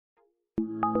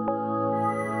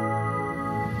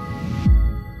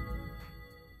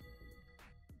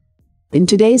In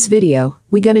today's video,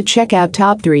 we're gonna check out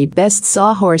top 3 best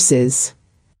saw horses.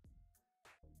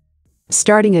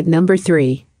 Starting at number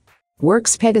 3.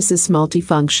 WORX Pegasus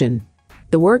Multifunction.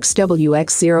 The WORX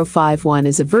WX051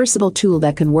 is a versatile tool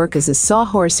that can work as a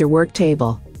sawhorse or work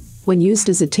table. When used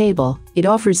as a table, it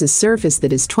offers a surface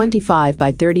that is 25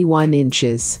 by 31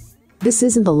 inches. This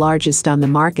isn't the largest on the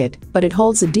market, but it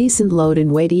holds a decent load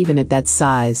and weight even at that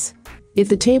size. If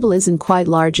the table isn't quite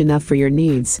large enough for your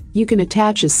needs, you can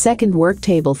attach a second work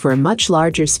table for a much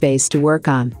larger space to work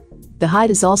on. The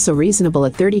height is also reasonable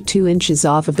at 32 inches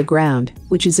off of the ground,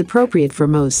 which is appropriate for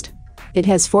most. It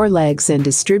has 4 legs and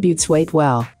distributes weight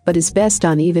well, but is best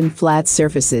on even flat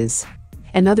surfaces.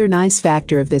 Another nice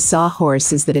factor of this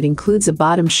sawhorse is that it includes a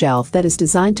bottom shelf that is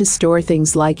designed to store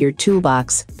things like your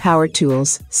toolbox, power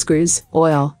tools, screws,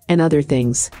 oil, and other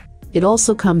things. It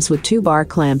also comes with 2 bar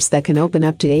clamps that can open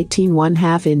up to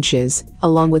 18½ inches,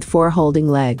 along with 4 holding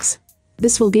legs.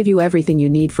 This will give you everything you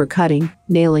need for cutting,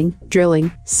 nailing,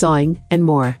 drilling, sawing, and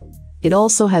more. It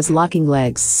also has locking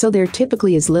legs, so there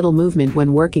typically is little movement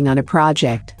when working on a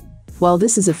project. While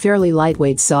this is a fairly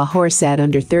lightweight sawhorse at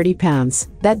under 30 pounds,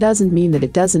 that doesn't mean that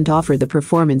it doesn't offer the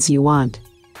performance you want.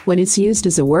 When it's used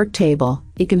as a work table,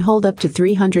 it can hold up to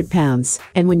 300 pounds,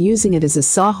 and when using it as a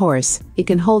sawhorse, it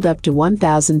can hold up to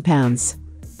 1,000 pounds.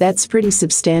 That's pretty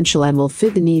substantial and will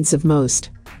fit the needs of most.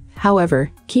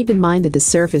 However, keep in mind that the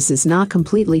surface is not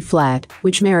completely flat,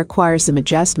 which may require some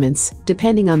adjustments,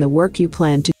 depending on the work you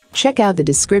plan to. Check out the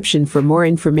description for more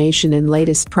information and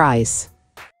latest price.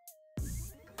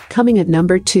 Coming at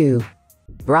number 2.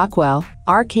 Rockwell,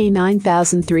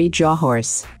 RK9003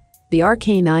 JawHorse. The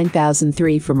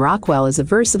RK9003 from Rockwell is a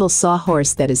versatile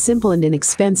sawhorse that is simple and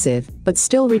inexpensive, but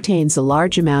still retains a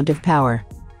large amount of power.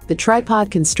 The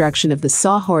tripod construction of the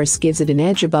sawhorse gives it an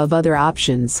edge above other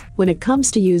options when it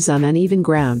comes to use on uneven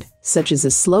ground, such as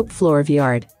a sloped floor of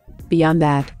yard. Beyond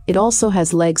that, it also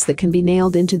has legs that can be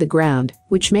nailed into the ground,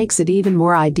 which makes it even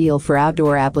more ideal for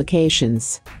outdoor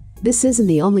applications. This isn't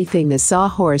the only thing the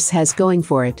sawhorse has going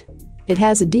for it. It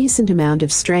has a decent amount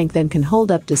of strength and can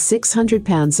hold up to 600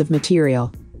 pounds of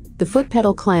material. The foot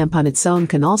pedal clamp on its own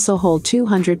can also hold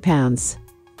 200 pounds.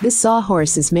 This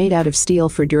sawhorse is made out of steel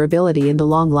for durability and a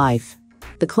long life.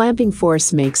 The clamping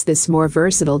force makes this more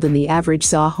versatile than the average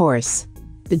sawhorse.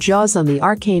 The jaws on the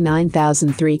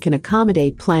RK9003 can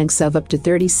accommodate planks of up to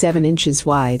 37 inches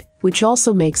wide, which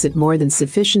also makes it more than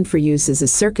sufficient for use as a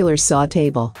circular saw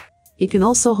table. It can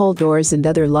also hold doors and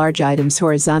other large items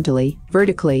horizontally,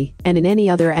 vertically, and in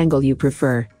any other angle you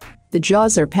prefer. The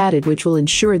jaws are padded, which will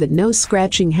ensure that no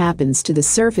scratching happens to the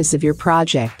surface of your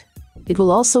project. It will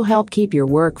also help keep your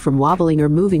work from wobbling or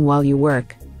moving while you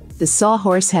work. The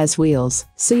sawhorse has wheels,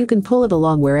 so you can pull it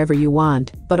along wherever you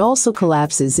want, but also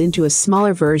collapses into a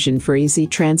smaller version for easy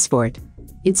transport.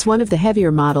 It's one of the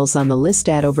heavier models on the list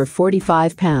at over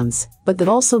 45 pounds, but that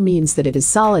also means that it is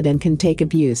solid and can take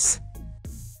abuse.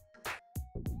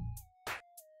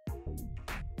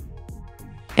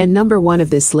 And number 1 of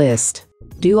this list.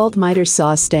 DEWALT Miter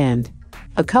Saw Stand.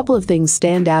 A couple of things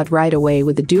stand out right away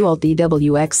with the DEWALT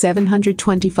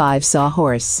WX725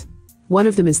 sawhorse. One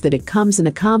of them is that it comes in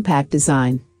a compact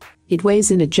design. It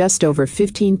weighs in at just over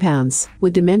 15 pounds,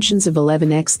 with dimensions of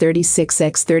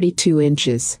 11x36x32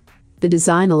 inches. The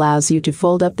design allows you to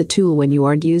fold up the tool when you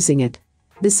aren't using it.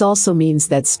 This also means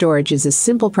that storage is a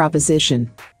simple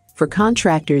proposition. For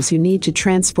contractors who need to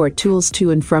transport tools to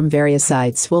and from various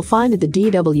sites will find that the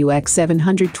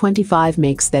WX725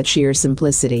 makes that sheer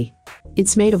simplicity.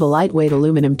 It's made of a lightweight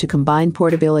aluminum to combine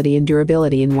portability and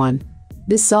durability in one.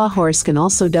 This sawhorse can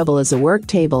also double as a work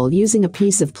table using a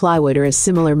piece of plywood or a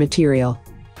similar material.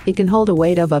 It can hold a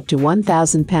weight of up to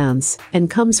 1,000 pounds and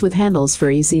comes with handles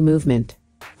for easy movement.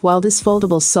 While this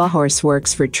foldable sawhorse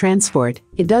works for transport,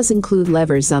 it does include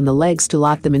levers on the legs to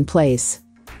lock them in place.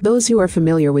 Those who are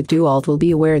familiar with DEWALT will be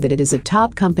aware that it is a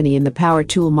top company in the power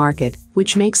tool market,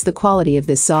 which makes the quality of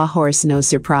this sawhorse no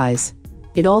surprise.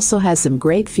 It also has some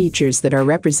great features that are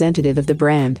representative of the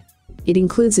brand. It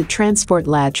includes a transport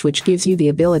latch, which gives you the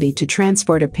ability to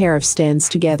transport a pair of stands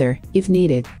together, if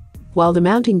needed. While the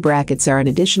mounting brackets are an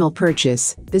additional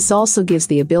purchase, this also gives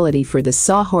the ability for the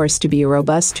sawhorse to be a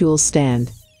robust tool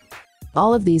stand.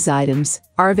 All of these items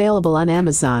are available on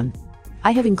Amazon. I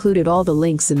have included all the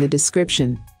links in the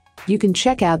description. You can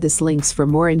check out these links for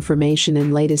more information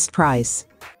and latest price.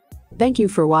 Thank you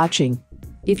for watching.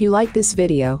 If you like this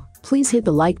video, please hit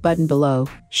the like button below,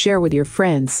 share with your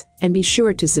friends, and be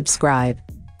sure to subscribe.